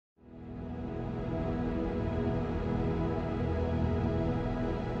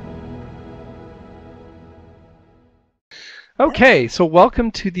Okay, so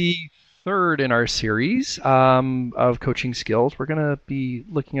welcome to the third in our series of coaching skills. We're going to be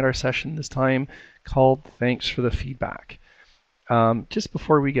looking at our session this time called Thanks for the Feedback. Just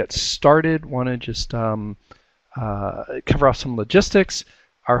before we get started, want to just cover off some logistics.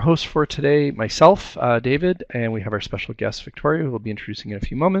 Our host for today, myself, David, and we have our special guest, Victoria, who we'll be introducing in a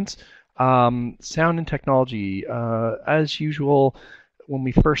few moments. Sound and technology, as usual, when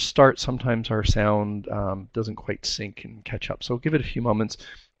we first start, sometimes our sound doesn't quite sync and catch up. So give it a few moments.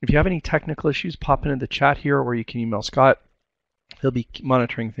 If you have any technical issues, pop into the chat here, or you can email Scott. He'll be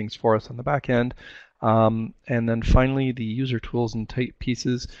monitoring things for us on the back end. And then finally, the user tools and type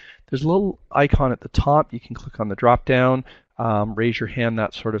pieces. There's a little icon at the top. You can click on the drop down, raise your hand,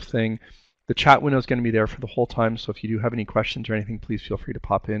 that sort of thing. The chat window is going to be there for the whole time. So if you do have any questions or anything, please feel free to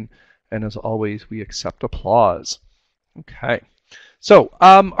pop in. And as always, we accept applause. Okay. So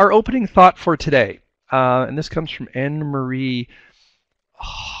our opening thought for today, and this comes from Anne-Marie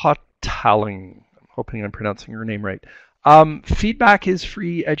Hottaling. I'm hoping I'm pronouncing her name right. Feedback is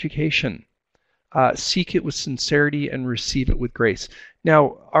free education. Seek it with sincerity and receive it with grace.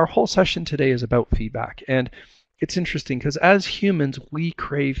 Now, our whole session today is about feedback, and it's interesting because as humans, we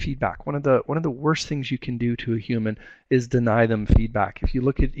crave feedback. One of the worst things you can do to a human is deny them feedback. If you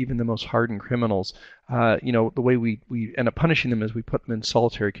look at even the most hardened criminals, the way we end up punishing them is we put them in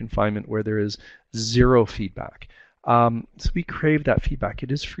solitary confinement where there is zero feedback. So we crave that feedback.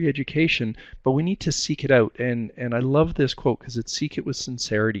 It is free education, but we need to seek it out. And I love this quote because it's seek it with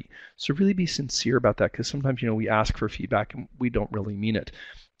sincerity. So really be sincere about that, because sometimes we ask for feedback and we don't really mean it.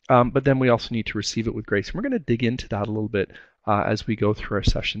 But then we also need to receive it with grace. And we're going to dig into that a little bit as we go through our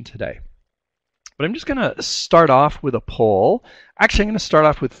session today. But I'm just going to start off with a poll. Actually, I'm going to start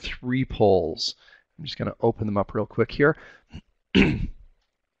off with 3 polls. I'm just going to open them up real quick here. So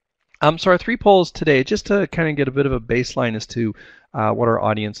our 3 polls today, just to kind of get a bit of a baseline as to what our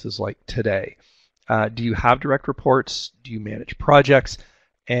audience is like today. Do you have direct reports? Do you manage projects?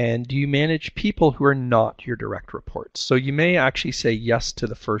 And do you manage people who are not your direct reports? So you may actually say yes to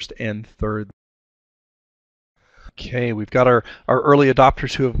the first and third. Okay, we've got our early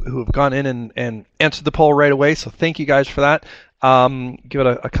adopters who have gone in and answered the poll right away. So thank you guys for that. Give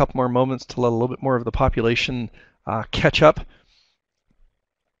it a couple more moments to let a little bit more of the population catch up.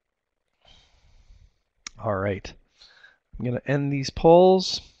 All right, I'm going to end these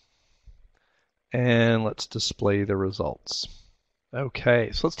polls and let's display the results.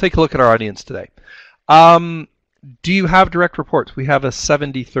 Okay, so let's take a look at our audience today. Do you have direct reports? We have a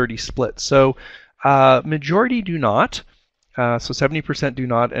 70-30 split. So majority do not. So 70% do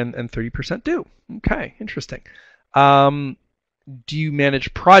not and 30% do. Okay, interesting. Do you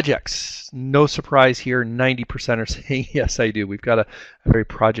manage projects? No surprise here, 90% are saying yes, I do. We've got a very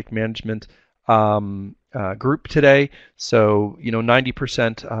project management group today. So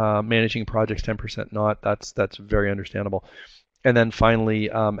 90% managing projects, 10% not. That's very understandable. And then finally,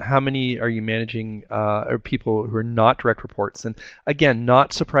 how many are you managing are people who are not direct reports? And again,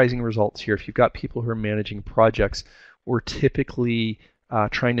 not surprising results here. If you've got people who are managing projects, we're typically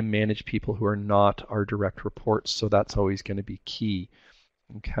trying to manage people who are not our direct reports. So that's always going to be key.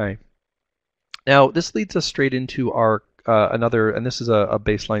 Okay. Now, this leads us straight into our another, and this is a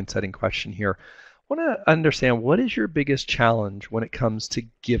baseline setting question here. I want to understand, what is your biggest challenge when it comes to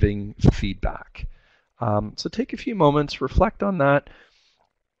giving feedback? So take a few moments, reflect on that.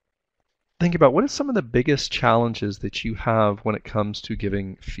 Think about what are some of the biggest challenges that you have when it comes to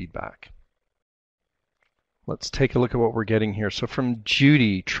giving feedback. Let's take a look at what we're getting here. So from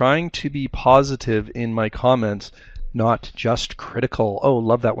Judy, trying to be positive in my comments, not just critical. Oh,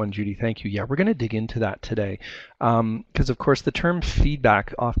 love that one, Judy. Thank you. Yeah, we're going to dig into that today. Because, of course, the term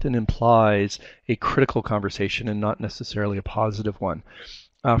feedback often implies a critical conversation and not necessarily a positive one.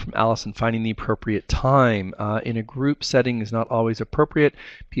 From Allison, finding the appropriate time in a group setting is not always appropriate.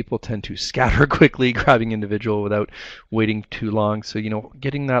 People tend to scatter quickly, grabbing individual without waiting too long. So,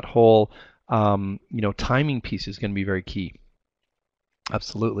 getting that whole, timing piece is going to be very key.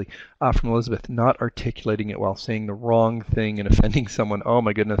 Absolutely. From Elizabeth, not articulating it while saying the wrong thing and offending someone. Oh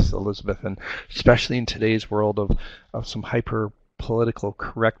my goodness, Elizabeth, and especially in today's world of some hyper political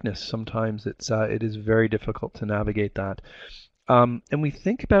correctness, sometimes it is very difficult to navigate that. And we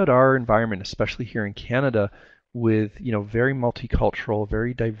think about our environment, especially here in Canada, with very multicultural,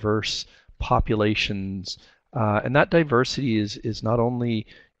 very diverse populations, and that diversity is not only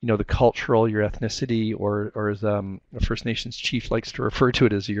the cultural, your ethnicity, or as a First Nations chief likes to refer to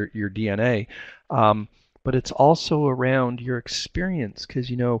it as your DNA, but it's also around your experience, because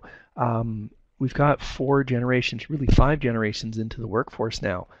we've got 4 generations, really 5 generations into the workforce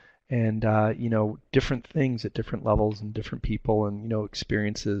now. and different things at different levels and different people and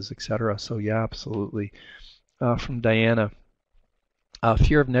experiences, etc. So yeah, absolutely. From Diana.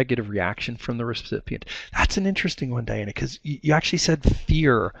 Fear of negative reaction from the recipient. That's an interesting one, Diana, because you actually said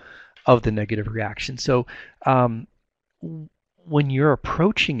fear of the negative reaction. So um, when you're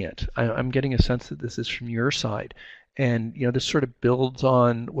approaching it, I'm getting a sense that this is from your side, and this sort of builds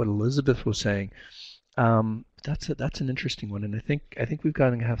on what Elizabeth was saying. That's an interesting one, and I think we've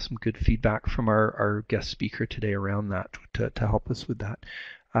got to have some good feedback from our guest speaker today around that to help us with that.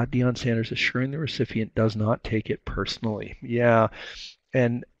 Dion Sanders, assuring the recipient does not take it personally. Yeah,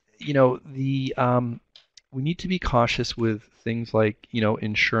 and the we need to be cautious with things like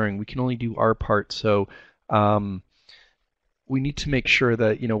ensuring we can only do our part. So um, we need to make sure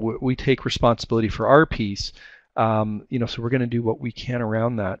that we take responsibility for our piece. So we're going to do what we can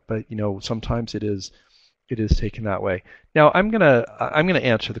around that, but sometimes it is taken that way. Now I'm gonna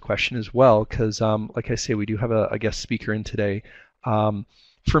answer the question as well because like I say, we do have a guest speaker in today.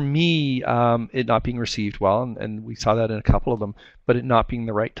 For me, it not being received well, and we saw that in a couple of them, but it not being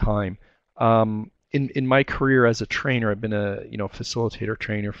the right time. In my career as a trainer, I've been a facilitator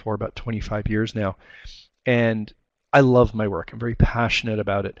trainer for about 25 years now, and I love my work. I'm very passionate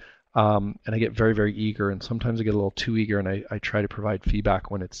about it, and I get very very eager, and sometimes I get a little too eager, and I try to provide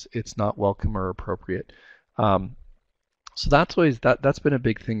feedback when it's not welcome or appropriate. Um, so that's been a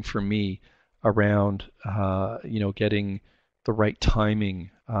big thing for me around getting the right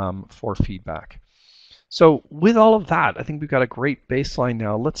timing for feedback. So with all of that, I think we've got a great baseline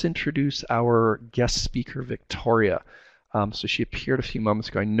now. Let's introduce our guest speaker, Victoria. So she appeared a few moments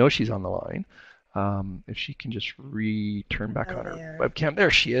ago. I know she's on the line. If she can just turn back on her webcam.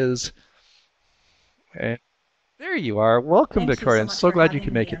 There she is. And there you are. Welcome, Victoria. I'm so glad you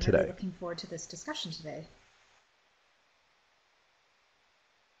could make it today. I'm really looking forward to this discussion today.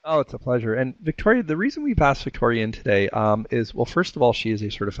 Oh, it's a pleasure. And Victoria, the reason we've asked Victoria in today is, well, first of all, she is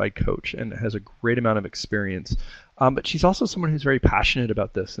a certified coach and has a great amount of experience. But she's also someone who's very passionate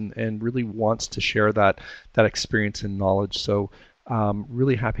about this and really wants to share that experience and knowledge. So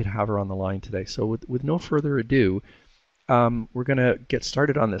really happy to have her on the line today. So with no further ado, we're going to get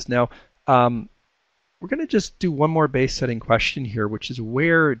started on this. Now, we're going to just do one more base setting question here, which is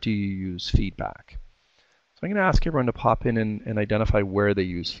where do you use feedback? So I'm going to ask everyone to pop in and identify where they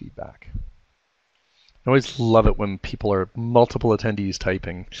use feedback. I always love it when people are multiple attendees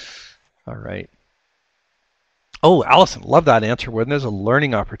typing. All right. Oh, Allison, love that answer. When there's a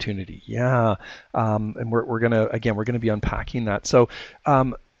learning opportunity, yeah. And we're gonna be unpacking that. So,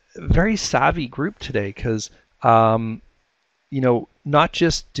 very savvy group today because not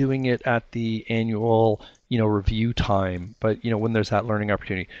just doing it at the annual review time, but when there's that learning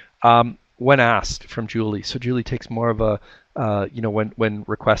opportunity. When asked from Julie. So Julie takes more of a, when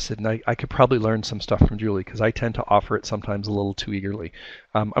requested, and I could probably learn some stuff from Julie because I tend to offer it sometimes a little too eagerly.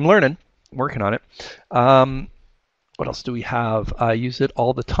 I'm learning, working on it. What else do we have? I use it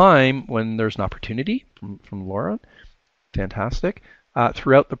all the time when there's an opportunity from Laura. Fantastic.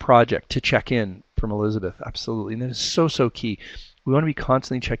 Throughout the project to check in from Elizabeth. Absolutely. And that is so, so key. We want to be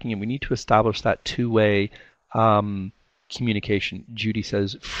constantly checking in. We need to establish that two-way communication. Judy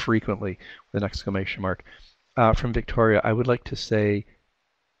says frequently with an exclamation mark. From Victoria, I would like to say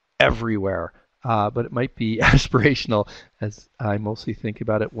everywhere, but it might be aspirational as I mostly think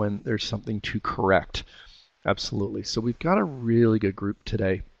about it when there's something to correct. Absolutely. So we've got a really good group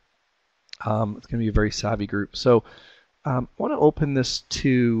today. It's going to be a very savvy group. So I want to open this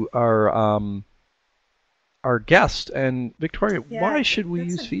to our guest. And Victoria, why should we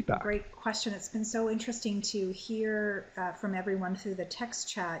use feedback? Great question. It's been so interesting to hear from everyone through the text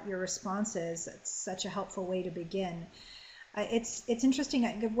chat, your responses. It's such a helpful way to begin. It's interesting.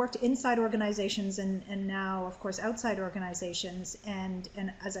 I've worked inside organizations and now, of course, outside organizations. And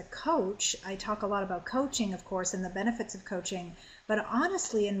as a coach, I talk a lot about coaching, of course, and the benefits of coaching. But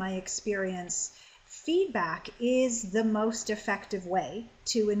honestly, in my experience, feedback is the most effective way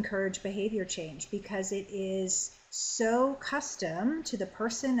to encourage behavior change because it is so custom to the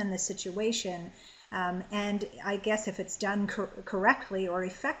person and the situation. And I guess if it's done correctly or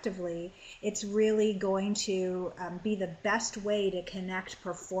effectively, it's really going to be the best way to connect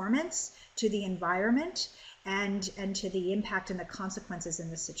performance to the environment and to the impact and the consequences in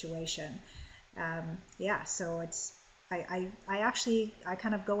the situation. So it's I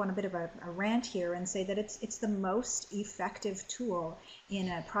kind of go on a bit of a rant here and say that it's the most effective tool in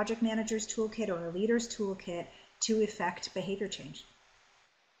a project manager's toolkit or a leader's toolkit to effect behavior change.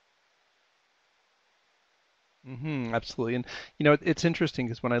 Absolutely. And it's interesting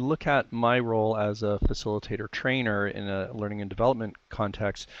because when I look at my role as a facilitator trainer in a learning and development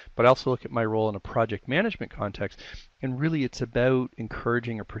context, but I also look at my role in a project management context, and really it's about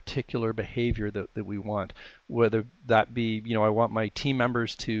encouraging a particular behavior that we want, whether that be, I want my team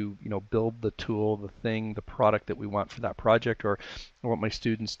members to, build the tool, the thing, the product that we want for that project, or I want my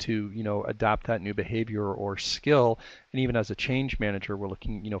students to, adapt that new behavior or skill. And even as a change manager, we're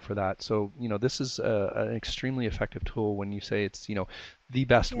looking, for that. So, this is an extremely effective tool when you say it's, the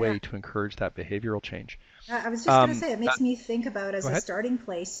best Yeah. way to encourage that behavioral change. I was just going to Um, say, it that, makes me think about as Go a ahead. starting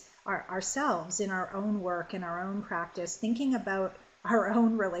place ourselves in our own work and our own practice, thinking about our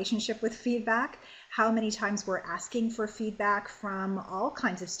own relationship with feedback, how many times we're asking for feedback from all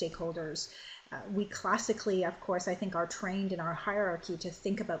kinds of stakeholders. We classically, of course, I think are trained in our hierarchy to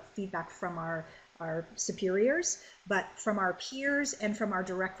think about feedback from our superiors, but from our peers and from our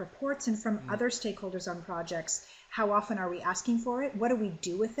direct reports and from Mm, other stakeholders on projects, how often are we asking for it? What do we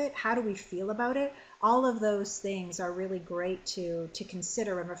do with it? How do we feel about it? All of those things are really great to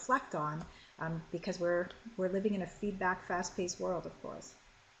consider and reflect on, because we're living in a feedback, fast-paced world, of course.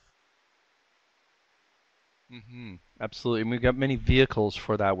 Absolutely. And we've got many vehicles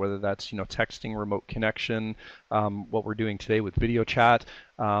for that, whether that's, texting, remote connection, what we're doing today with video chat,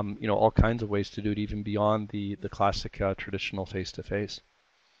 all kinds of ways to do it, even beyond the classic traditional face-to-face.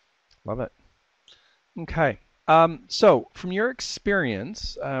 Love it. Okay. So, from your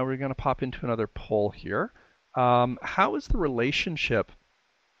experience, we're going to pop into another poll here. How is the relationship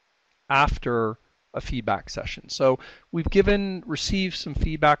after a feedback session? So, we've received some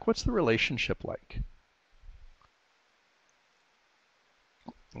feedback. What's the relationship like?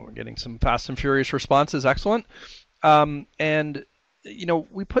 We're getting some fast and furious responses. Excellent. And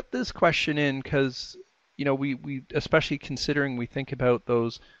we put this question in because we especially considering we think about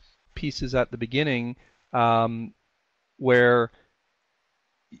those pieces at the beginning, where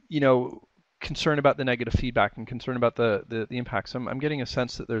you know concern about the negative feedback and concern about the impact. So I'm getting a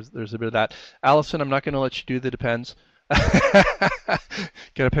sense that there's a bit of that. Allison, I'm not going to let you do the depends.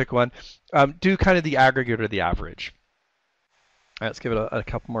 Gotta pick one. Do kind of the aggregate or the average. Let's give it a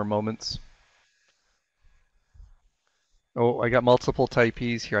couple more moments. Oh, I got multiple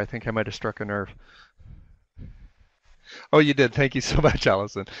typees here. I think I might have struck a nerve. Oh, you did. Thank you so much,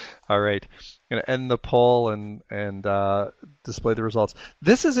 Allison. All right. Going to end the poll and display the results.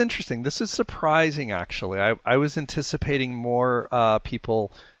 This is interesting. This is surprising, actually. I was anticipating more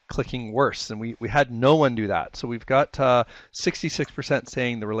people clicking worse, and we had no one do that. So we've got 66%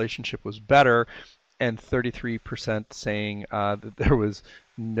 saying the relationship was better, and 33% saying that there was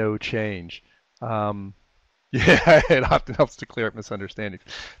no change. Um, yeah, it often helps to clear up misunderstandings.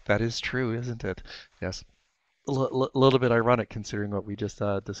 That is true, isn't it? Yes. Little bit ironic considering what we just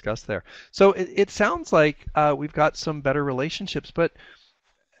discussed there. So it sounds like we've got some better relationships, but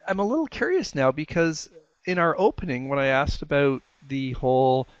I'm a little curious now because in our opening, when I asked about the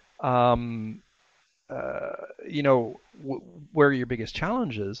whole, um, uh, where are your biggest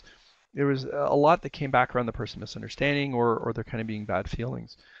challenges, there was a lot that came back around the person misunderstanding or there kind of being bad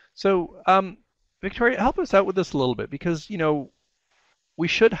feelings. So, Victoria, help us out with this a little bit because, we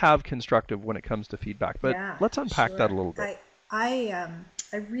should have constructive when it comes to feedback, but Yeah, let's unpack that a sure. little bit.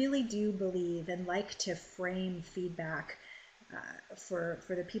 I really do believe and like to frame feedback for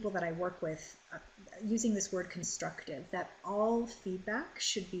the people that I work with, using this word constructive, that all feedback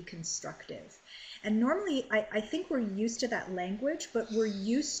should be constructive. And normally, I think we're used to that language, but we're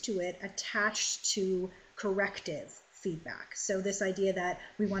used to it attached to corrective feedback. So this idea that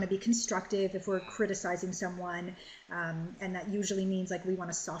we want to be constructive if we're criticizing someone, and that usually means like we want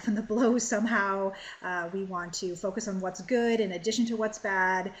to soften the blow somehow. We want to focus on what's good in addition to what's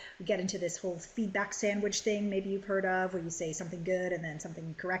bad. We get into this whole feedback sandwich thing maybe you've heard of, where you say something good and then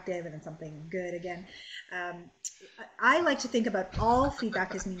something corrective and then something good again. Um, I like to think about all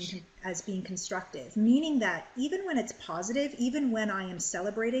feedback as being constructive, meaning that even when it's positive, even when I am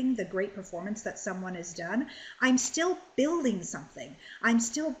celebrating the great performance that someone has done, I'm still building something. I'm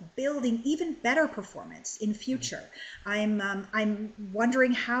still building even better performance in future. I'm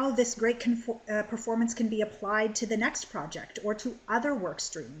wondering how this great performance can be applied to the next project or to other work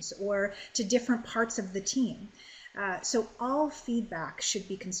streams or to different parts of the team. So all feedback should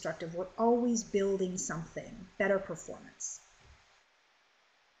be constructive. We're always building something, better performance.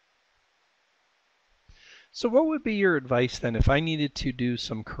 So what would be your advice then if I needed to do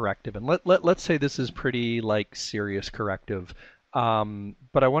some corrective? And let's say this is pretty like serious corrective,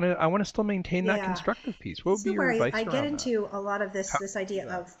 but I want to still maintain that Yeah, constructive piece. What this would be is your where I advice get around that? into a lot of this How this do you idea do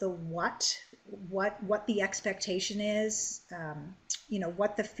that? of the what the expectation is.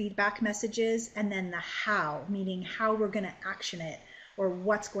 what the feedback message is, and then the how, meaning how we're going to action it, or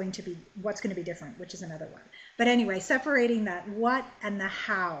what's going to be different, which is another one. But anyway, separating that what and the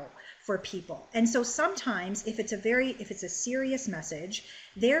how for people. And so sometimes if it's a serious message,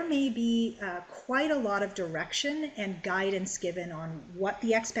 there may be quite a lot of direction and guidance given on what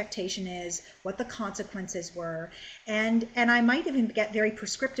the expectation is, what the consequences were, and I might even get very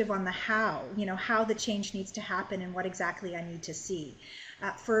prescriptive on the how the change needs to happen and what exactly I need to see.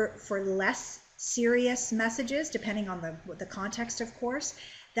 For less serious messages, depending on the context, of course,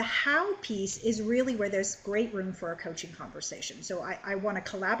 the how piece is really where there's great room for a coaching conversation. So I want to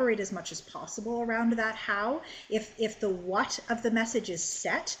collaborate as much as possible around that how. If the what of the message is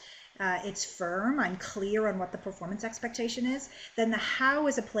set, it's firm, I'm clear on what the performance expectation is, then the how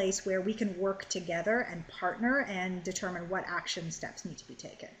is a place where we can work together and partner and determine what action steps need to be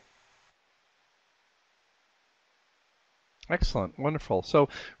taken. Excellent, wonderful. So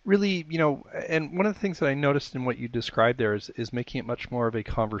really, and one of the things that I noticed in what you described there is making it much more of a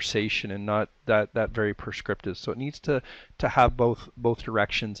conversation and not that very prescriptive. So it needs to have both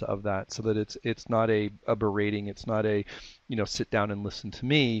directions of that, so that it's not a berating, it's not a sit down and listen to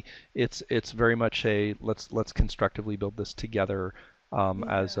me. It's very much a let's constructively build this together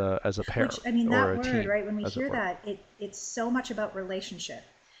as a pair. Which, I mean, or that a word, team, right? When we as it hear were. that, it's so much about relationship.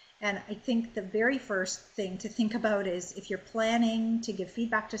 And I think the very first thing to think about is if you're planning to give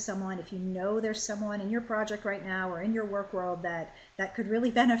feedback to someone, if you know there's someone in your project right now or in your work world that could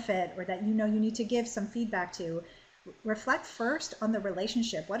really benefit, or that you need to give some feedback to, reflect first on the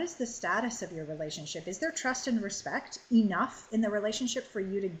relationship. What is the status of your relationship? Is there trust and respect enough in the relationship for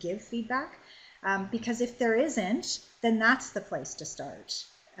you to give feedback? Because if there isn't, then that's the place to start.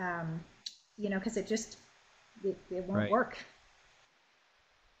 Because it won't Right. work.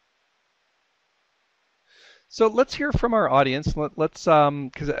 So let's hear from our audience. Let's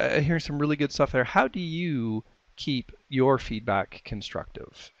because I hear some really good stuff there. How do you keep your feedback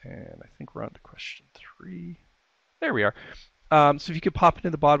constructive? And I think we're on to question 3. There we are. So if you could pop into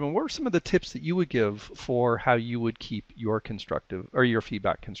the bottom, what are some of the tips that you would give for how you would keep your constructive or your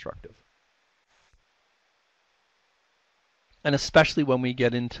feedback constructive? And especially when we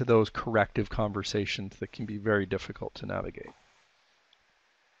get into those corrective conversations that can be very difficult to navigate.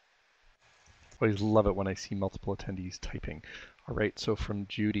 I always love it when I see multiple attendees typing. All right, so from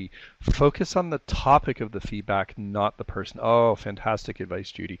Judy, focus on the topic of the feedback, not the person. Oh, fantastic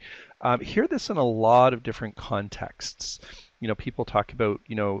advice, Judy. Hear this in a lot of different contexts. People talk about,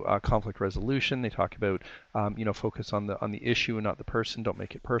 conflict resolution. They talk about, focus on the issue and not the person. Don't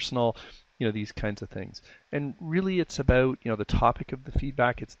make it personal. These kinds of things. And really, it's about, the topic of the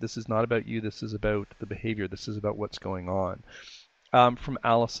feedback. This is not about you. This is about the behavior. This is about what's going on. From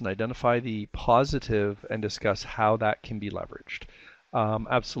Allison, identify the positive and discuss how that can be leveraged.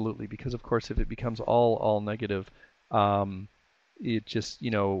 Absolutely, because of course, if it becomes all negative, it just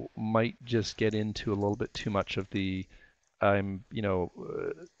might just get into a little bit too much of the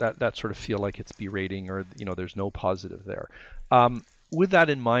that sort of feel like it's berating, or there's no positive there. With that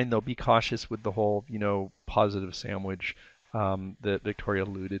in mind, though, be cautious with the whole positive sandwich that Victoria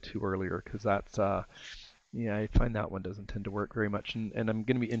alluded to earlier, because that's yeah, I find that one doesn't tend to work very much, and I'm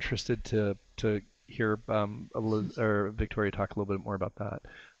going to be interested to hear Victoria talk a little bit more about that.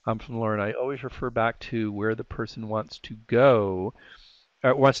 From Lauren, I always refer back to where the person wants to go,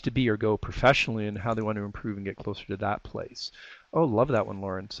 or wants to be or go professionally, and how they want to improve and get closer to that place. Oh, love that one,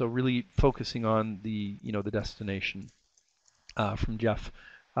 Lauren. So really focusing on the the destination. From Jeff,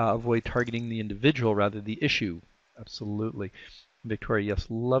 avoid targeting the individual rather the issue. Absolutely. Victoria, yes,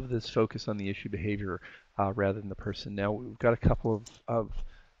 love this focus on the issue behavior rather than the person. Now we've got a couple of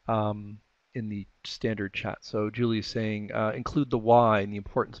in the standard chat. So Julie is saying include the why and the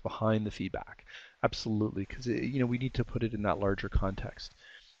importance behind the feedback. Absolutely, because we need to put it in that larger context.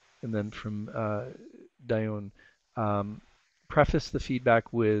 And then from Dione, preface the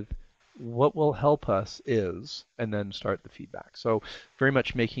feedback with what will help us is, and then start the feedback. So very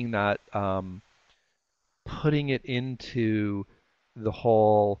much making that putting it into the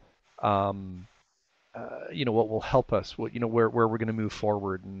whole what will help us, where we're going to move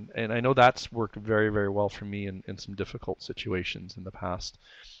forward, and I know that's worked very, very well for me in some difficult situations in the past.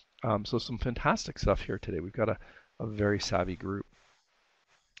 So some fantastic stuff here today. We've got a very savvy group.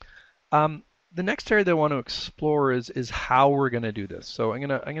 The next area that I want to explore is how we're going to do this. So I'm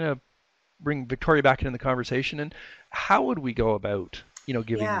gonna bring Victoria back into the conversation, and how would we go about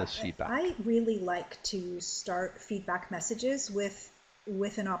giving Yeah, this feedback? I really like to start feedback messages with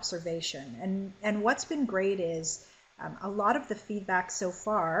an observation. And what's been great is A lot of the feedback so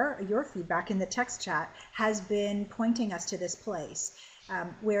far, your feedback in the text chat, has been pointing us to this place.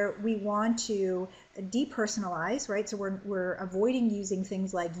 Where we want to depersonalize, right? So we're avoiding using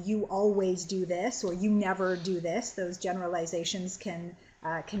things like "you always do this" or "you never do this." Those generalizations can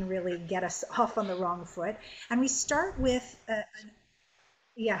really get us off on the wrong foot. And we start with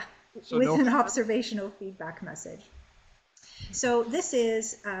yeah, So with no an harm. observational feedback message. So this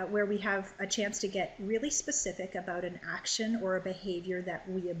is where we have a chance to get really specific about an action or a behavior that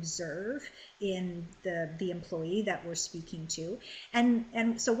we observe in the employee that we're speaking to.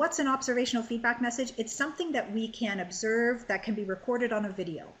 And so what's an observational feedback message? It's something that we can observe that can be recorded on a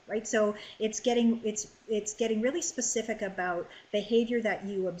video, right? So it's getting really specific about behavior that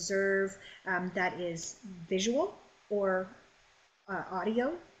you observe that is visual or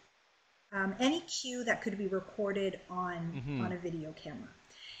audio, any cue that could be recorded on Hmm. a video camera.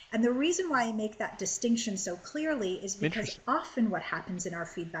 And the reason why I make that distinction so clearly is because Interesting. often what happens in our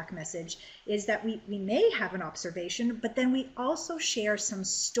feedback message is that we may have an observation, but then we also share some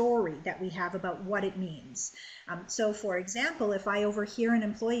story that we have about what it means. So for example, if I overhear an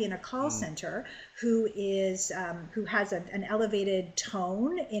employee in a call Mm. center who has an elevated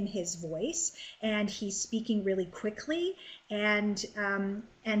tone in his voice, and he's speaking really quickly, and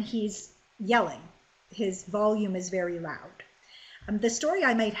he's yelling, his volume is very loud. The story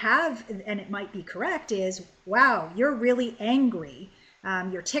I might have, and it might be correct, is wow, you're really angry.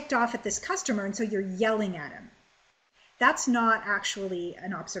 You're ticked off at this customer, and so you're yelling at him. That's not actually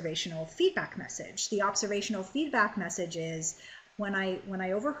an observational feedback message. The observational feedback message is when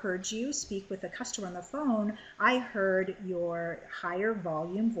I overheard you speak with a customer on the phone, I heard your higher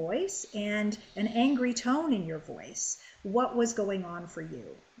volume voice and an angry tone in your voice. What was going on for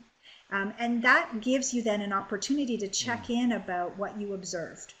you? And that gives you then an opportunity to Mm. check in about what you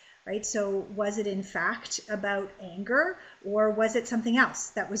observed, right? So was it in fact about anger, or was it something else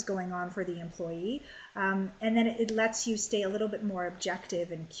that was going on for the employee? And then it lets you stay a little bit more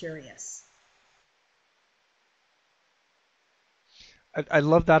objective and curious. I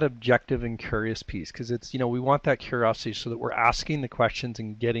love that objective and curious piece because it's, we want that curiosity so that we're asking the questions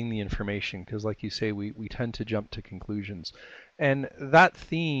and getting the information because, like you say, we tend to jump to conclusions. And that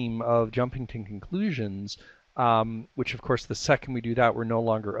theme of jumping to conclusions, which of course, the second we do that, we're no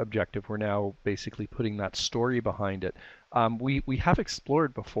longer objective. We're now basically putting that story behind it. We have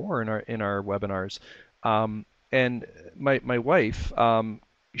explored before in our webinars. And my wife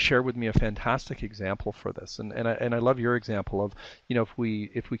shared with me a fantastic example for this, and I love your example of if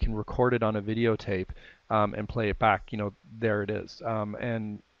we can record it on a videotape and play it back, there it is,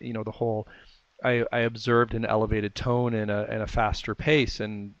 and the whole I observed an elevated tone and a faster pace,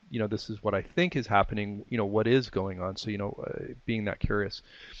 and this is what I think is happening, what is going on, so being that curious.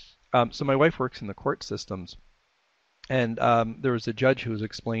 So my wife works in the court systems, and there was a judge who was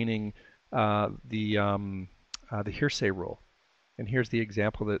explaining the hearsay rule. And here's the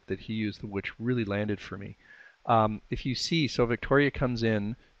example that he used, which really landed for me. If you see, so Victoria comes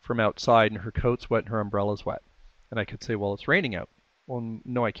in from outside and her coat's wet and her umbrella's wet. And I could say, well, it's raining out. Well,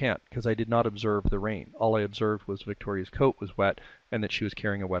 no, I can't because I did not observe the rain. All I observed was Victoria's coat was wet and that she was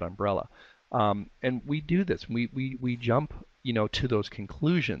carrying a wet umbrella. And we do this. We jump, to those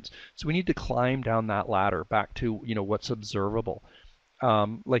conclusions. So we need to climb down that ladder back to, what's observable.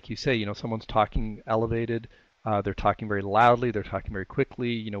 Like you say, someone's talking elevated, they're talking very loudly, they're talking very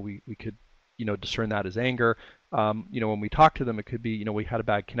quickly. We could, discern that as anger. When we talk to them, it could be, we had a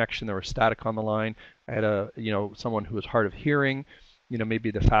bad connection, there was static on the line. I had someone who was hard of hearing.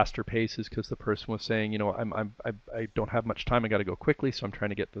 Maybe the faster pace is because the person was saying, I don't have much time, I got to go quickly, so I'm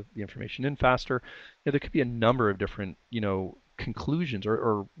trying to get the information in faster. There could be a number of different, conclusions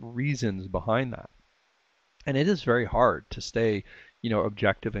or reasons behind that. And it is very hard to stay,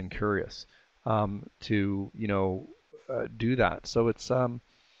 objective and curious to, do that. So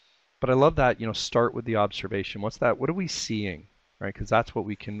but I love that, start with the observation. What's that? What are we seeing, right? Because that's what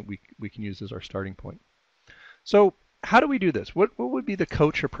we can use as our starting point. So how do we do this? What would be the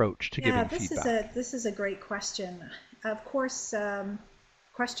coach approach to Yeah, giving feedback? this is a great question. Of course,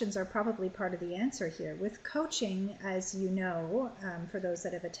 questions are probably part of the answer here. With coaching, as you know, for those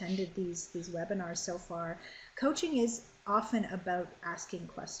that have attended these webinars so far, coaching is often about asking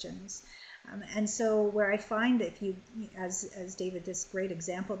questions. And so where I find if you, as David, this great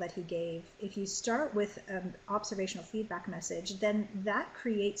example that he gave, if you start with an observational feedback message, then that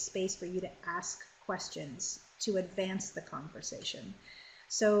creates space for you to ask questions to advance the conversation.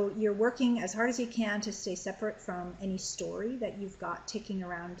 So you're working as hard as you can to stay separate from any story that you've got ticking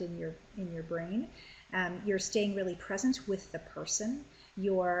around in your brain. You're staying really present with the person.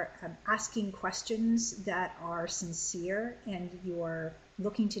 You're asking questions that are sincere, and you're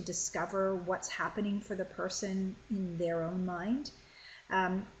looking to discover what's happening for the person in their own mind.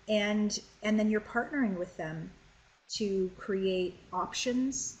 And then you're partnering with them to create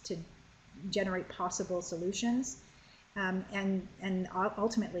options, to generate possible solutions, and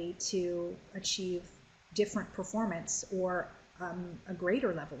ultimately to achieve different performance, or a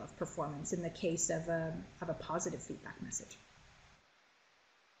greater level of performance in the case of a positive feedback message.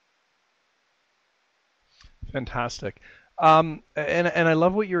 Fantastic. And I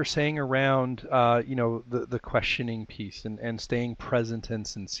love what you were saying around the questioning piece and staying present and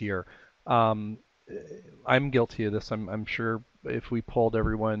sincere. Um, I'm guilty of this. I'm sure if we polled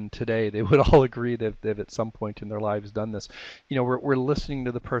everyone today, they would all agree that they've at some point in their lives done this. We're listening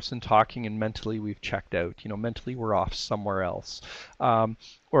to the person talking, and mentally we've checked out. Mentally we're off somewhere else.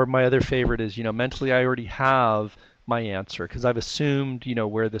 Or my other favorite is, mentally I already have my answer because I've assumed,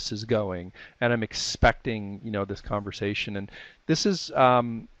 where this is going, and I'm expecting, this conversation. And this is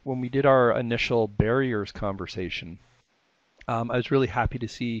when we did our initial barriers conversation. I was really happy to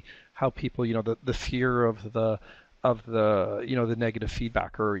see how people, the fear of the the negative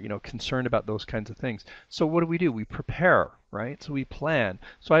feedback, or concerned about those kinds of things. So what do? We prepare, right? So we plan.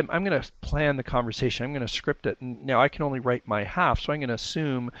 So I'm going to plan the conversation. I'm going to script it. And now I can only write my half, so I'm going to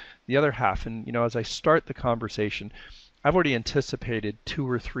assume the other half. And as I start the conversation, I've already anticipated 2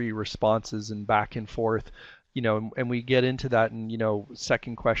 or 3 responses and back and forth. And we get into that, and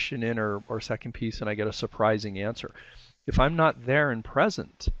second question in, or second piece, and I get a surprising answer. If I'm not there and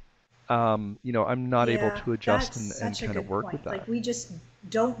present, I'm not able Yeah, to adjust that's and such a kind of good work with point. that. Like, we just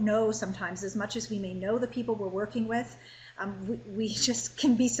don't know sometimes, as much as we may know the people we're working with, we just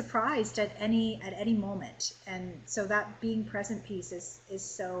can be surprised at any moment. And so that being present piece is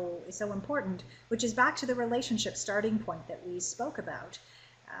so important, which is back to the relationship starting point that we spoke about.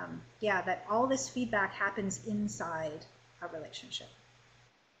 Yeah, that all this feedback happens inside a relationship.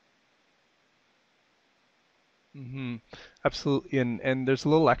 hmm Absolutely, and there's a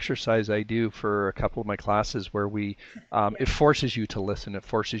little exercise I do for a couple of my classes where Yeah. it forces you to listen. It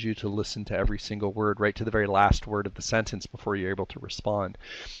forces you to listen to every single word, right to the very last word of the sentence before you're able to respond.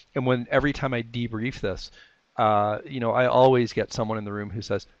 And every time I debrief this, I always get someone in the room who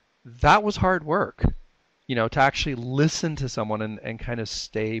says, "That was hard work." To actually listen to someone and kind of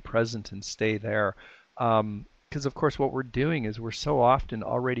stay present and stay there. Because of course what we're doing is we're so often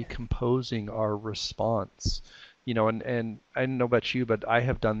already composing our response. And I don't know about you, but I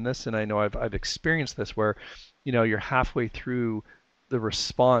have done this, and I know I've experienced this where, you're halfway through the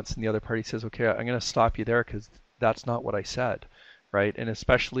response and the other party says, "Okay, I'm going to stop you there because that's not what I said." Right? And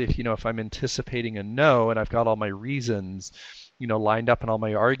especially if I'm anticipating a no and I've got all my reasons, lined up, and all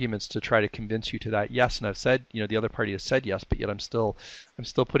my arguments to try to convince you to that yes, and I've said, the other party has said yes, but yet I'm still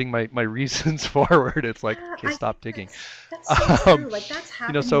putting my reasons forward. It's like, Yeah, okay, I think stop digging. that's so Um, true. Like, that's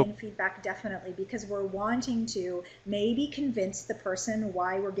happening so in feedback, definitely, because we're wanting to maybe convince the person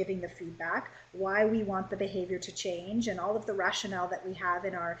why we're giving the feedback, why we want the behavior to change, and all of the rationale that we have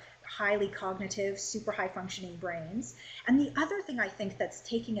in our highly cognitive, super high functioning brains. And the other thing I think that's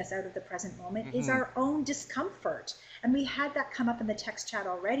taking us out of the present moment is mhm, our own discomfort. And we had that come up in the text chat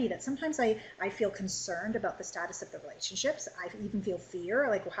already, that sometimes I feel concerned about the status of the relationships. I even feel fear,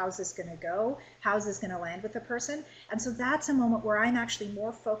 like, well, how's this going to go? How's this going to land with the person? And so that's a moment where I'm actually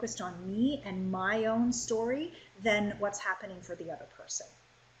more focused on me and my own story than what's happening for the other person.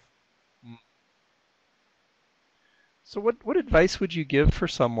 so what advice would you give for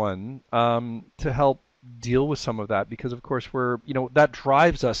someone to help deal with some of that? Because of course that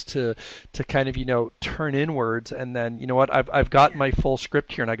drives us to kind of turn inwards, and then what, I've got Yeah. my full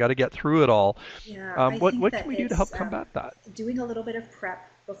script here and I got to get through it all. Yeah, I What think what can that we do to help it's combat that? doing a little bit of prep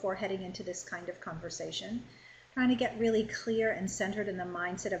before heading into this kind of conversation, trying to get really clear and centered in the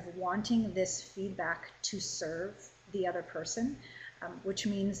mindset of wanting this feedback to serve the other person, which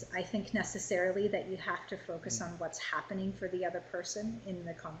means I think necessarily that you have to focus on what's happening for the other person in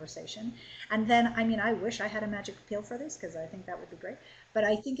the conversation. And then, I mean, I wish I had a magic pill for this because I think that would be great. But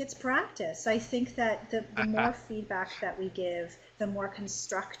I think it's practice. I think that the more feedback that we give, the more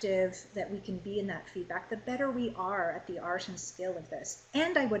constructive that we can be in that feedback, the better we are at the art and skill of this.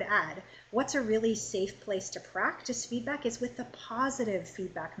 And I would add, what's a really safe place to practice feedback is with the positive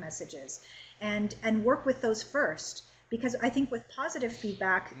feedback messages, and work with those first, because I think with positive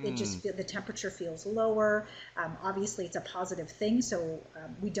feedback, it just Mm, the temperature feels lower. Obviously, it's a positive thing, so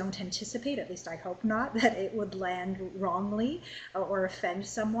we don't anticipate, at least I hope not, that it would land wrongly or offend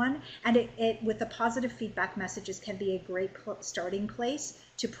someone. And it with the positive feedback messages can be a great starting place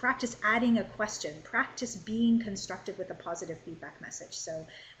to practice adding a question, practice being constructive with a positive feedback message. So,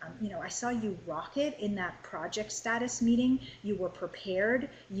 I saw you rock it in that project status meeting. You were prepared.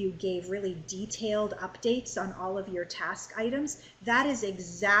 You gave really detailed updates on all of your task items. That is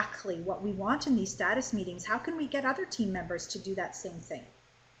exactly what we want in these status meetings. How can we get other team members to do that same thing?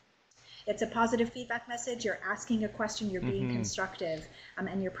 It's a positive feedback message. You're asking a question, you're being constructive,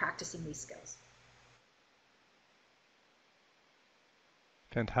 and you're practicing these skills.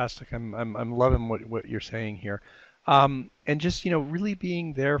 Fantastic. I'm loving what you're saying here. And just, really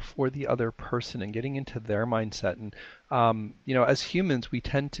being there for the other person and getting into their mindset. And, as humans, we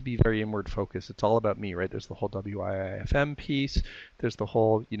tend to be very inward focused. It's all about me, right? There's the whole WIIFM piece. There's the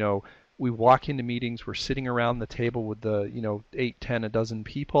whole, we walk into meetings, we're sitting around the table with the, 8, 10, a dozen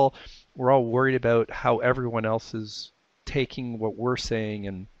people. We're all worried about how everyone else is taking what we're saying,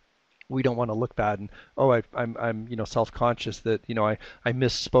 and we don't want to look bad, and I'm self-conscious that I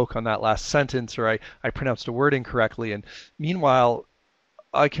misspoke on that last sentence, or I pronounced a word incorrectly. And meanwhile,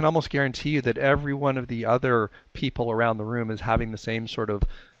 I can almost guarantee you that every one of the other people around the room is having the same sort of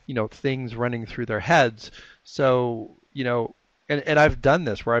things running through their heads. So and I've done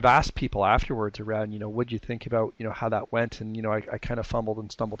this where I've asked people afterwards around, what do you think about how that went, and I kind of fumbled and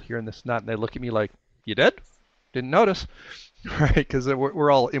stumbled here and this and that, and they look at me like, you did? Didn't notice. Right, because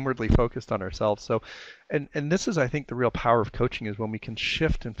we're all inwardly focused on ourselves. So, and this is, I think, the real power of coaching, is when we can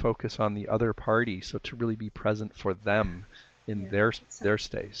shift and focus on the other party, so to really be present for them in their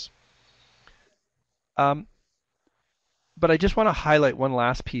space. Um, but I just want to highlight one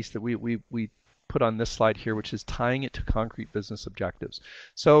last piece that we put on this slide here, which is tying it to concrete business objectives.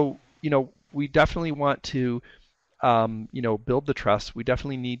 So, we definitely want to build the trust. We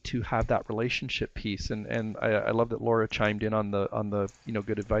definitely need to have that relationship piece, and I love that Laura chimed in on the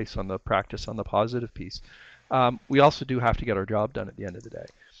good advice on the practice on the positive piece. We also do have to get our job done at the end of the day.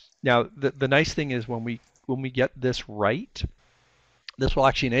 Now, the nice thing is when we get this right, this will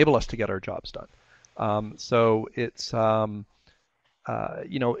actually enable us to get our jobs done. So it's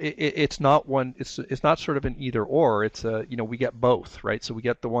it's not one. It's not sort of an either or. It's we get both, right? So we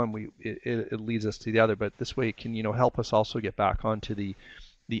get the one. It leads us to the other. But this way, it can help us also get back onto the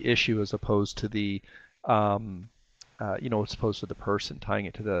issue, as opposed to the as opposed to the person, tying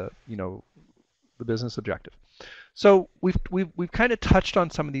it to the business objective. So we've kind of touched on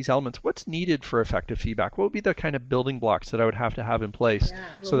some of these elements. What's needed for effective feedback? What would be the kind of building blocks that I would have to have in place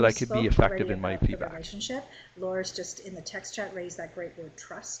so that I could be effective in my feedback? The relationship. Laura's just in the text chat raised that great word,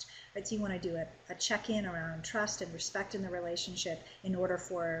 trust. Right? So you want to do a check-in around trust and respect in the relationship in order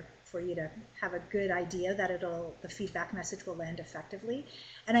for you to have a good idea that the feedback message will land effectively.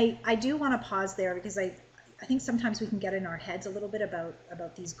 And I do want to pause there, because I think sometimes we can get in our heads a little bit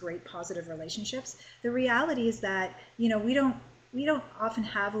about these great positive relationships. The reality is that we don't often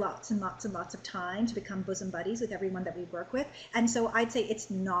have lots and lots and lots of time to become bosom buddies with everyone that we work with. And so I'd say it's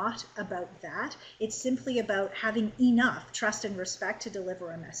not about that. It's simply about having enough trust and respect to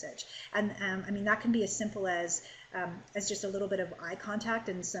deliver a message. And that can be as simple as just a little bit of eye contact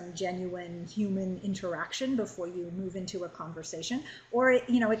and some genuine human interaction before you move into a conversation. Or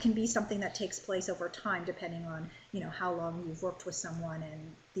it can be something that takes place over time, depending on how long you've worked with someone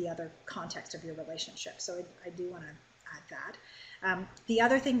and the other context of your relationship. So I do want to add that. The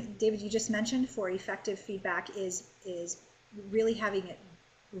other thing, David, you just mentioned for effective feedback is really having it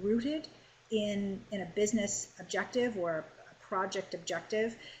rooted in a business objective or a project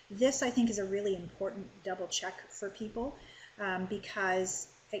objective. This, I think, is a really important double check for people, because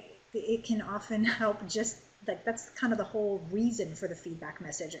it can often help. Just like, that's kind of the whole reason for the feedback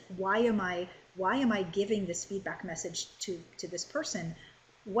message. Why am I giving this feedback message to this person?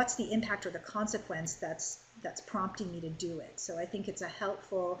 What's the impact or the consequence that's prompting me to do it? So I think it's a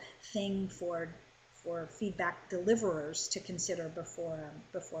helpful thing for feedback deliverers to consider before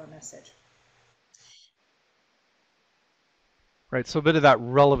a message. Right, so a bit of that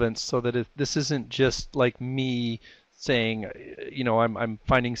relevance, so that this isn't just like me saying, I'm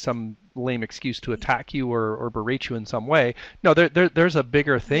finding some lame excuse to attack you or berate you in some way. No, there's a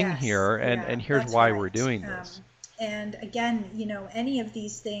bigger thing here, and here's why we're doing this. And again, any of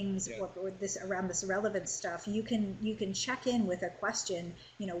these things, or this around this relevance stuff, you can check in with a question.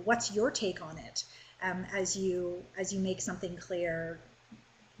 What's your take on it? As you make something clear,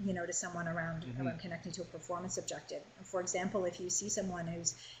 to someone around connecting to a performance objective. For example, if you see someone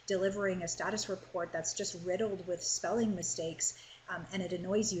who's delivering a status report that's just riddled with spelling mistakes, and it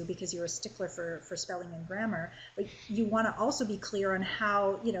annoys you because you're a stickler for spelling and grammar, but you want to also be clear on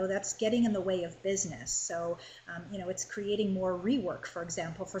how that's getting in the way of business. So it's creating more rework, for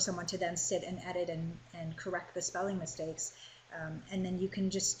example, for someone to then sit and edit and correct the spelling mistakes. And then you can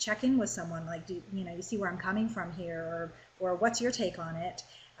just check in with someone like, you see where I'm coming from here, or what's your take on it?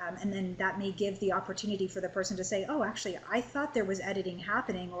 And then that may give the opportunity for the person to say, oh, actually, I thought there was editing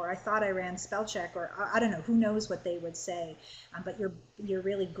happening, or I thought I ran spell check, or I don't know, who knows what they would say. But you're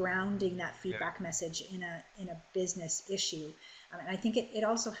really grounding that feedback message in a business issue. And I think it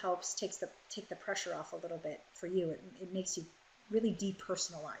also helps take the pressure off a little bit for you. It makes you really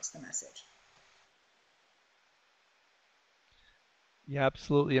depersonalize the message. Yeah,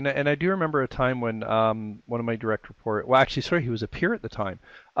 absolutely. And I do remember a time when one of my direct report, well, actually, sorry, he was a peer at the time.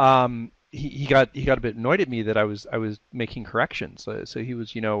 He got a bit annoyed at me that I was making corrections. So he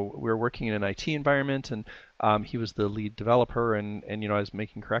was, we were working in an IT environment, and he was the lead developer, and I was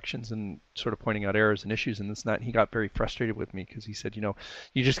making corrections and sort of pointing out errors and issues and this and that. And he got very frustrated with me because he said, you're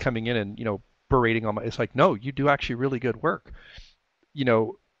just coming in and berating on my. It's like, no, you do actually really good work. You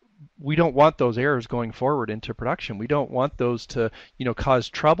know, we don't want those errors going forward into production. We don't want those to, cause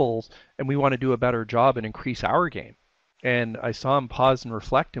troubles, and we want to do a better job and increase our game. And I saw him pause and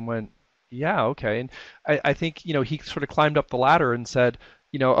reflect and went, yeah, okay. And I think, he sort of climbed up the ladder and said,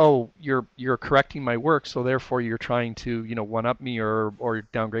 oh, you're correcting my work, so therefore you're trying to, one up me or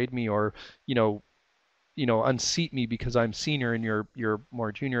downgrade me or, unseat me because I'm senior and you're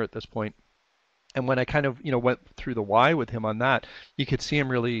more junior at this point. And when I kind of, went through the why with him on that, you could see him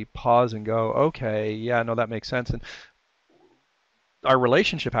really pause and go, okay, yeah, no, that makes sense. And our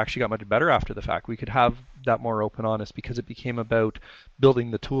relationship actually got much better after the fact. We could have that more open, honest, because it became about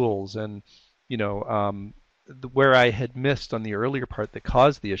building the tools and, you know, where I had missed on the earlier part that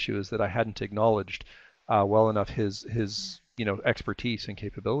caused the issue is that I hadn't acknowledged well enough his expertise and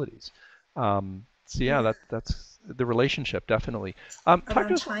capabilities. So yeah, Yeah. that's the relationship definitely. Talk to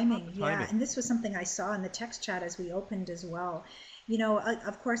Around us a little about timing, the yeah. timing. And this was something I saw in the text chat as we opened as well.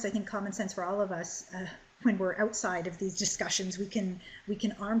 Of course, I think common sense for all of us, when we're outside of these discussions, we can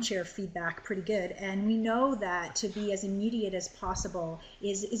armchair feedback pretty good, and we know that to be as immediate as possible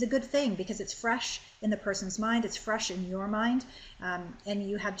is a good thing because it's fresh in the person's mind, it's fresh in your mind, and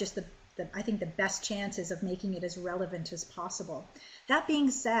you have just I think the best chances of making it as relevant as possible. That being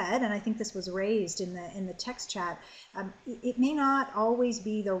said, and I think this was raised in the text chat, it may not always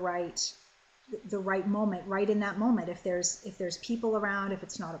be the right moment, right in that moment. If there's people around, if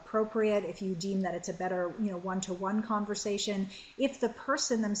it's not appropriate, if you deem that it's a better one-to-one conversation, if the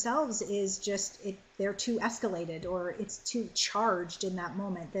person themselves is they're too escalated or it's too charged in that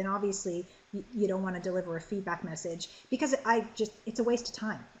moment, then obviously you don't want to deliver a feedback message because it's a waste of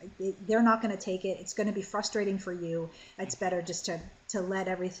time. They're not going to take it. It's going to be frustrating for you. It's better just to let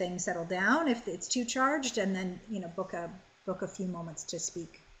everything settle down if it's too charged, and then book a few moments to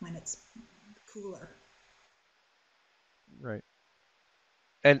speak when it's cooler. Right.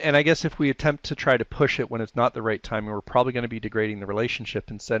 And I guess if we attempt to try to push it when it's not the right time, we're probably going to be degrading the relationship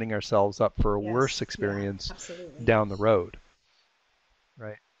and setting ourselves up for a worse Yes, yeah, experience absolutely. down the road.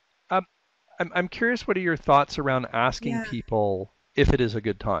 Right. Um, I'm curious, what are your thoughts around asking Yeah, people if it is a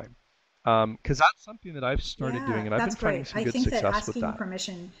good time? Because that's something that I've started yeah, doing, and I've been that's finding great. some I good think that success with asking that.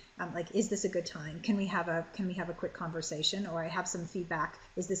 permission, like, is this a good time? Can we have a quick conversation? Or I have some feedback.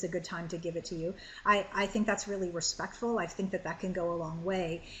 Is this a good time to give it to you? I think that's really respectful. I think that can go a long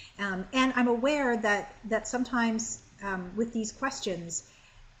way. And I'm aware that sometimes with these questions,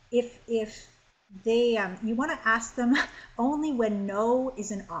 if they you want to ask them only when no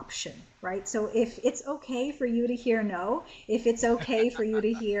is an option, right? So if it's okay for you to hear no, if it's okay for you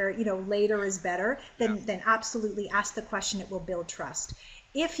to hear later is better, Yeah. then absolutely ask the question. It will build trust.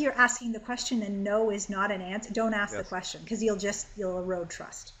 If you're asking the question and no is not an answer, don't ask the Yes. question because you'll erode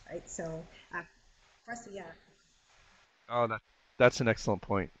trust, right? So trust, yeah. Oh, that's an excellent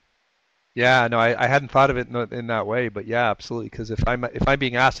point. Yeah, no, I hadn't thought of it in that way, but yeah, absolutely. Because if I'm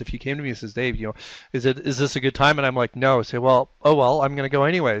being asked, if you came to me and says, Dave, is this a good time? And I'm like, no. Say, well, oh well, I'm gonna go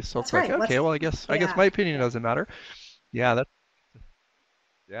anyways. So That's it's like, right. okay, Let's, well, I guess yeah, my opinion yeah. doesn't matter. Yeah,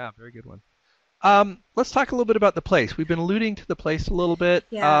 yeah, very good one. Let's talk a little bit about the place. We've been alluding to the place a little bit.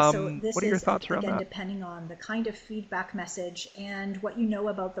 Yeah, so this What are your is thoughts around again that? depending on the kind of feedback message and what you know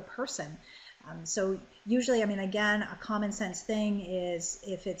about the person. So usually, I mean, again, a common sense thing is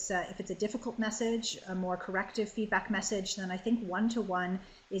if it's a difficult message, a more corrective feedback message, then I think one-to-one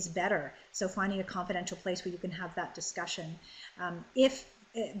is better. So finding a confidential place where you can have that discussion. If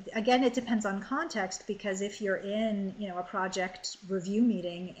Again, it depends on context, because if you're in, a project review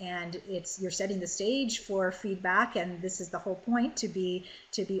meeting and you're setting the stage for feedback, and this is the whole point, to be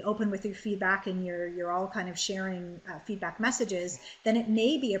open with your feedback, and you're all kind of sharing feedback messages, then it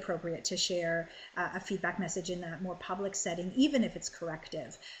may be appropriate to share a feedback message in that more public setting, even if it's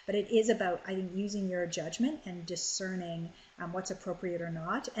corrective. But it is about, I think, using your judgment and discerning what's appropriate or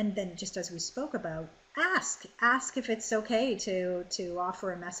not, and then, just as we spoke about, ask if it's okay to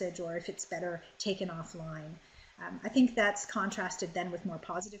offer a message, or if it's better taken offline. I think that's contrasted then with more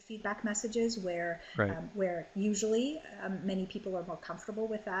positive feedback messages, Right. where usually many people are more comfortable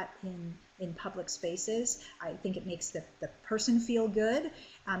with that in public spaces. I think it makes the person feel good,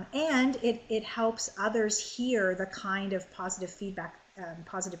 and it helps others hear the kind of positive feedback,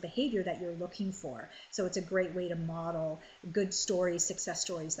 positive behavior that you're looking for. So it's a great way to model good stories, success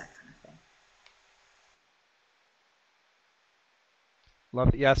stories, that kind of thing. Love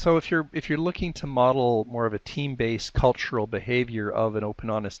it. Yeah. So if you're looking to model more of a team-based cultural behavior of an open,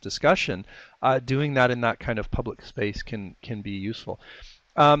 honest discussion, doing that in that kind of public space can be useful.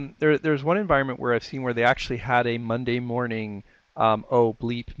 There's one environment where I've seen where they actually had a Monday morning oh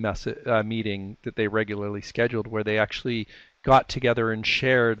bleep meeting that they regularly scheduled, where they actually got together and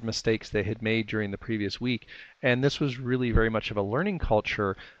shared mistakes they had made during the previous week. And this was really very much of a learning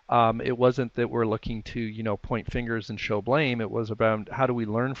culture. It wasn't that we're looking to point fingers and show blame. It was about how do we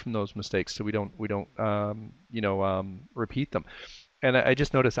learn from those mistakes so we don't repeat them. And I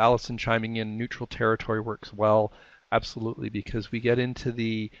just noticed Allison chiming in. Neutral territory works well, absolutely, because we get into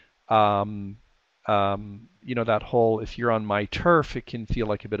the that whole, if you're on my turf, it can feel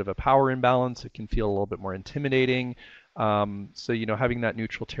like a bit of a power imbalance. It can feel a little bit more intimidating. So, having that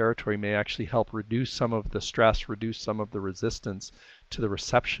neutral territory may actually help reduce some of the stress, reduce some of the resistance to the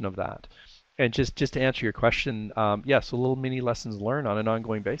reception of that. And just to answer your question, yes, so little mini lessons learned on an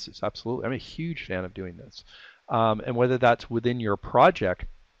ongoing basis. Absolutely. I'm a huge fan of doing this. And whether that's within your project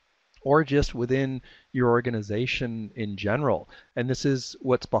or just within your organization in general. And this is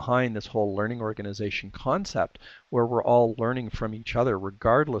what's behind this whole learning organization concept, where we're all learning from each other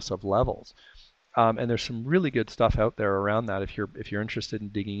regardless of levels. And there's some really good stuff out there around that. If you're interested in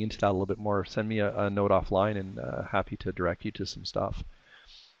digging into that a little bit more, send me a note offline, and happy to direct you to some stuff.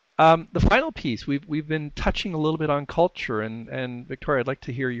 The final piece, we've been touching a little bit on culture, and Victoria, I'd like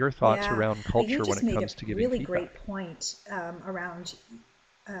to hear your thoughts Yeah, around you culture when just it made a comes to giving really feedback. great point around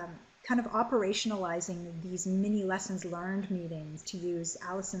um, kind of operationalizing these mini lessons learned meetings, to use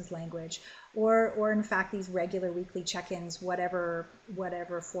Allison's language, or in fact these regular weekly check-ins, whatever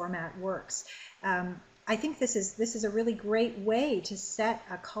format works. I think this is a really great way to set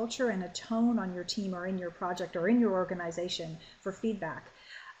a culture and a tone on your team, or in your project, or in your organization, for feedback.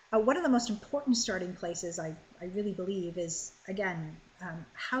 One of the most important starting places, I really believe, is, again,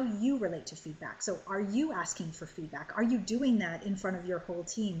 how you relate to feedback. So are you asking for feedback? Are you doing that in front of your whole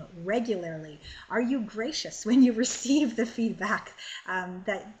team regularly? Are you gracious when you receive the feedback,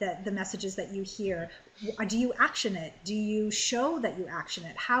 that the messages that you hear? Do you action it? Do you show that you action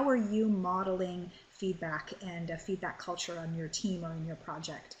it? How are you modeling feedback and a feedback culture on your team or in your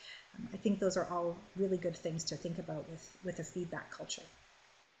project? I think those are all really good things to think about with a feedback culture.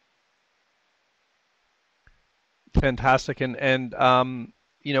 Fantastic. And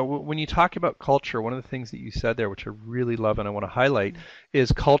when you talk about culture, one of the things that you said there, which I really love and I want to highlight,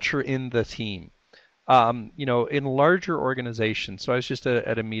 is culture in the team. In larger organizations. So I was just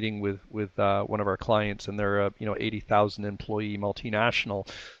at a meeting with one of our clients, and they're a 80,000 employee multinational.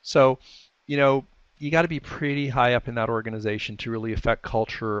 So, you know, you got to be pretty high up in that organization to really affect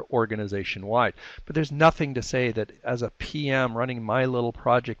culture organization wide. But there's nothing to say that as a PM running my little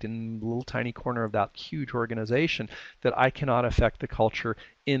project in the little tiny corner of that huge organization, that I cannot affect the culture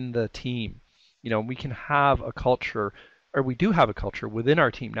in the team. We can have a culture, or we do have a culture within our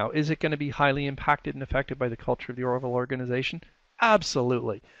team. Now, is it going to be highly impacted and affected by the culture of the overall organization?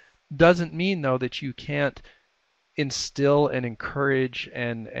 Absolutely. Doesn't mean, though, that you can't instill and encourage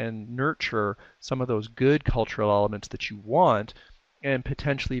and nurture some of those good cultural elements that you want, and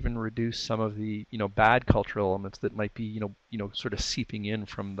potentially even reduce some of the bad cultural elements that might be sort of seeping in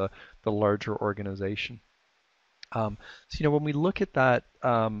from the larger organization. So when we look at that,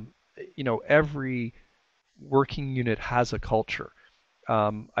 every working unit has a culture.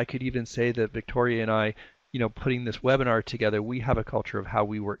 I could even say that Victoria and I, putting this webinar together, we have a culture of how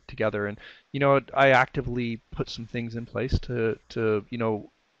we work together. And, I actively put some things in place to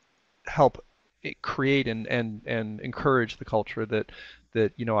help create and encourage the culture that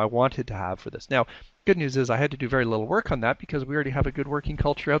I wanted to have for this. Now, Good news is I had to do very little work on that because we already have a good working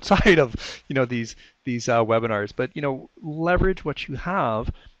culture outside of these webinars. But leverage what you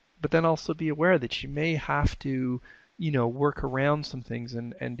have, but then also be aware that you may have to work around some things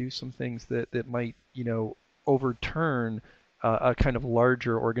and do some things that might overturn a kind of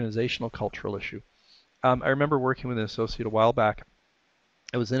larger organizational cultural issue. I remember working with an associate a while back.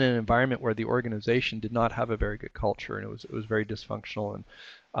 I was in an environment where the organization did not have a very good culture, and it was very dysfunctional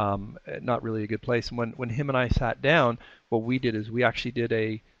and not really a good place. And when him and I sat down, what we did is we actually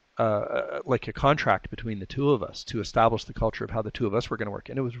did like a contract between the two of us to establish the culture of how the two of us were going to work.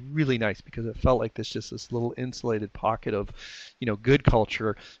 And it was really nice because it felt like this little insulated pocket of good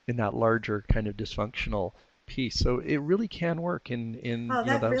culture in that larger kind of dysfunctional piece. So it really can work in Oh,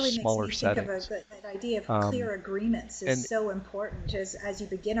 that those really makes smaller me think of settings. that idea of Um, clear agreements is and so important as you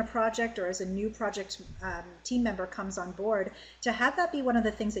begin a project or as a new project team member comes on board, to have that be one of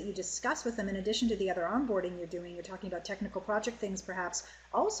the things that you discuss with them in addition to the other onboarding you're doing. You're talking about technical project things, perhaps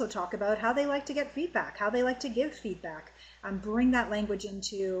also talk about how they like to get feedback, how they like to give feedback. Bring that language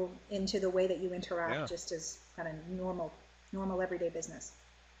into the way that you interact, yeah. just as kind of normal everyday business.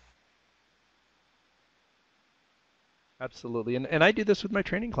 Absolutely. And I do this with my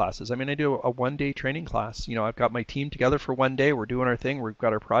training classes. I mean, I do a 1 day training class. I've got my team together for 1 day. We're doing our thing. We've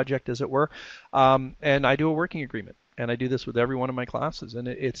got our project, as it were. And I do a working agreement. And I do this with every one of my classes. And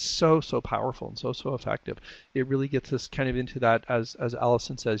it's so powerful and so effective. It really gets us kind of into that, as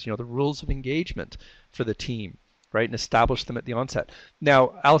Allison says, the rules of engagement for the team, right? And establish them at the onset.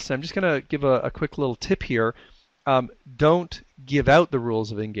 Now, Allison, I'm just going to give a quick little tip here. Don't give out the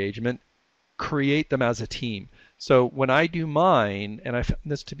rules of engagement, create them as a team. So when I do mine, and I found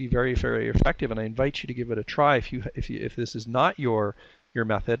this to be very effective, and I invite you to give it a try. If this is not your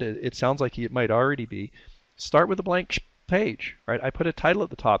method, it sounds like it might already be. Start with a blank page, right? I put a title at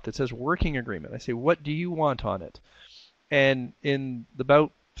the top that says working agreement. I say, what do you want on it? And in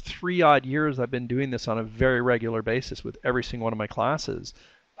about 3 odd years I've been doing this on a very regular basis with every single one of my classes,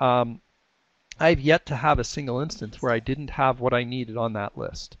 um, I've yet to have a single instance where I didn't have what I needed on that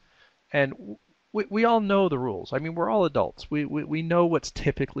list. And we all know the rules. I mean, we're all adults. We know what's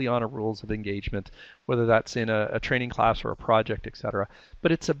typically on a rules of engagement, whether that's in a training class or a project, etc.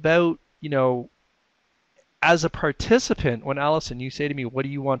 But it's about, as a participant, when Allison, you say to me, what do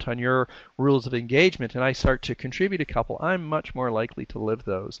you want on your rules of engagement? And I start to contribute a couple, I'm much more likely to live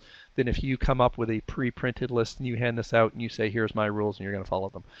those than if you come up with a pre-printed list and you hand this out and you say, here's my rules and you're going to follow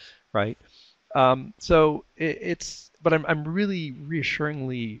them, right? But I'm really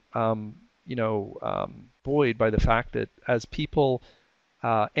reassuringly, buoyed by the fact that as people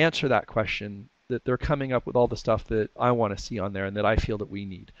answer that question, that they're coming up with all the stuff that I want to see on there and that I feel that we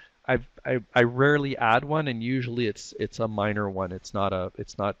need. I rarely add one, and usually it's a minor one. It's not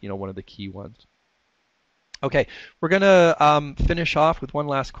one of the key ones. Okay, we're gonna finish off with one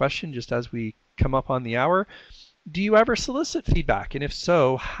last question just as we come up on the hour. Do you ever solicit feedback, and if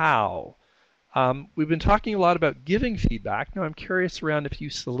so, how? We've been talking a lot about giving feedback. Now I'm curious around if you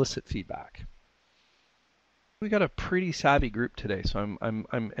solicit feedback. We got a pretty savvy group today, so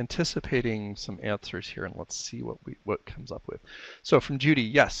I'm anticipating some answers here, and let's see what comes up with. So from Judy,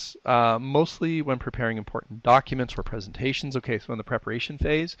 yes, mostly when preparing important documents or presentations. Okay, so in the preparation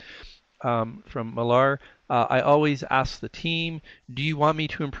phase. From Malar, I always ask the team, do you want me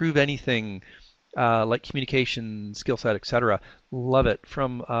to improve anything? Like communication, skill set, etc. Love it.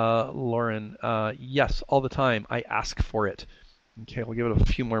 From Lauren, yes, all the time. I ask for it. Okay, we'll give it a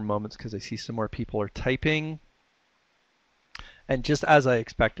few more moments because I see some more people are typing. And just as I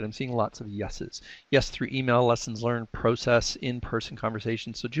expected, I'm seeing lots of yeses. Yes, through email, lessons learned, process, in-person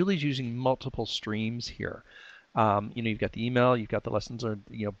conversations. So Julie's using multiple streams here. You've got the email, you've got the lessons learned,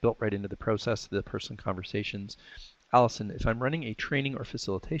 built right into the process, the person conversations. Allison, if I'm running a training or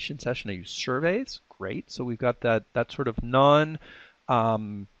facilitation session, I use surveys. Great. So we've got that sort of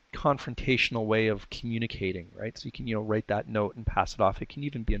confrontational way of communicating, right? So you can write that note and pass it off. It can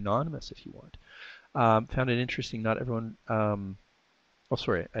even be anonymous if you want. Found it interesting. Not everyone. Oh,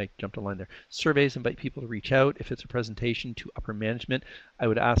 sorry, I jumped a line there. Surveys invite people to reach out. If it's a presentation to upper management, I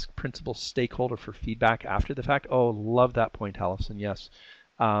would ask principal stakeholder for feedback after the fact. Oh, love that point, Allison. Yes.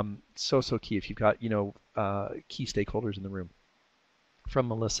 So key if you've got key stakeholders in the room. From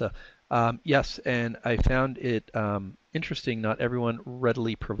Melissa, yes, and I found it interesting. Not everyone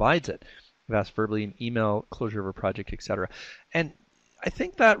readily provides it. I've asked verbally in email, closure of a project, etc. And I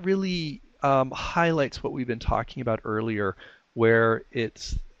think that really highlights what we've been talking about earlier, where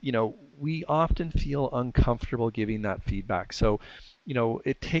it's we often feel uncomfortable giving that feedback. So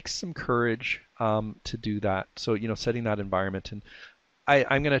it takes some courage to do that. So setting that environment. And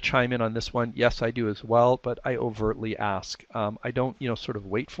I'm going to chime in on this one. Yes, I do as well, but I overtly ask. I don't, sort of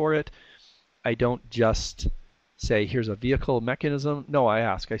wait for it. I don't just say, here's a vehicle mechanism. No, I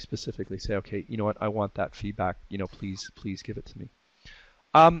ask. I specifically say, okay, you know what? I want that feedback. Please give it to me.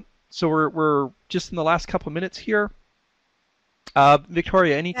 So we're just in the last couple of minutes here.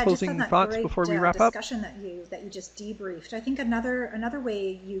 Victoria, any Yeah, just on closing that thoughts before great we wrap up? discussion that you just debriefed, I think another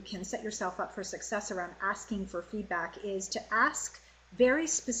way you can set yourself up for success around asking for feedback is to ask very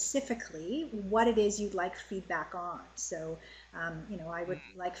specifically what it is you'd like feedback on. So, I would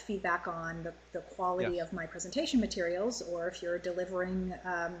like feedback on the quality Yes. of my presentation materials, or if you're delivering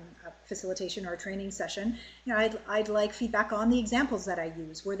a facilitation or a training session, I'd like feedback on the examples that I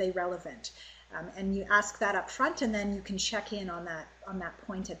use. Were they relevant? And you ask that up front, and then you can check in on that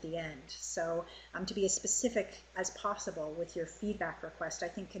point at the end. So to be as specific as possible with your feedback request, I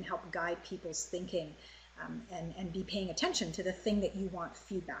think can help guide people's thinking, and be paying attention to the thing that you want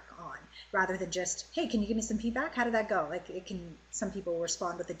feedback on, rather than just, hey, can you give me some feedback? How did that go? Like some people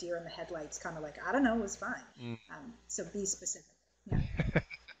respond with a deer in the headlights, kind of like, I don't know, it was fine. Mm. So be specific.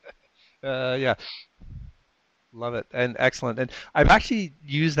 Yeah. Yeah, love it and excellent. And I've actually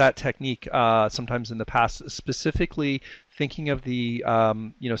used that technique sometimes in the past, specifically thinking of the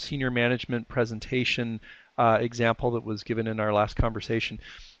senior management presentation example that was given in our last conversation.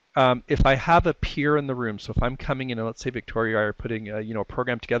 If I have a peer in the room, so if I'm coming in and let's say Victoria and I are putting a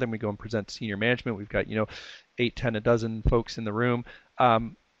program together and we go and present to senior management, we've got 8, 10, a dozen folks in the room.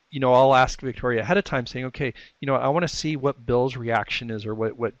 I'll ask Victoria ahead of time saying, okay, I want to see what Bill's reaction is or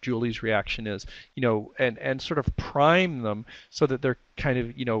what Julie's reaction is, and sort of prime them so that they're kind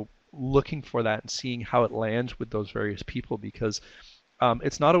of, looking for that and seeing how it lands with those various people, because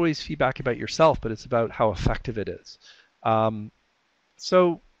it's not always feedback about yourself, but it's about how effective it is.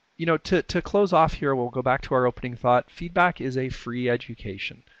 So, to close off here, we'll go back to our opening thought. Feedback is a free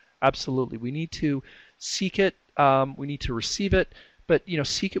education. Absolutely. We need to seek it. We need to receive it, but,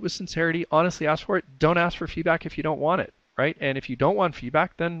 seek it with sincerity. Honestly, ask for it. Don't ask for feedback if you don't want it, right? And if you don't want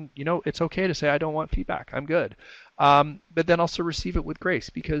feedback, then, it's okay to say, I don't want feedback. I'm good. But then also receive it with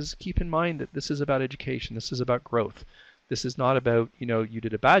grace, because keep in mind that this is about education. This is about growth. This is not about, you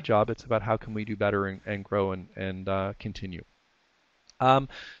did a bad job. It's about how can we do better and grow and continue.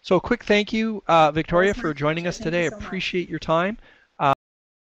 So a quick thank you, Always Victoria, my for joining pleasure. us Thank you today. so much. Appreciate your time.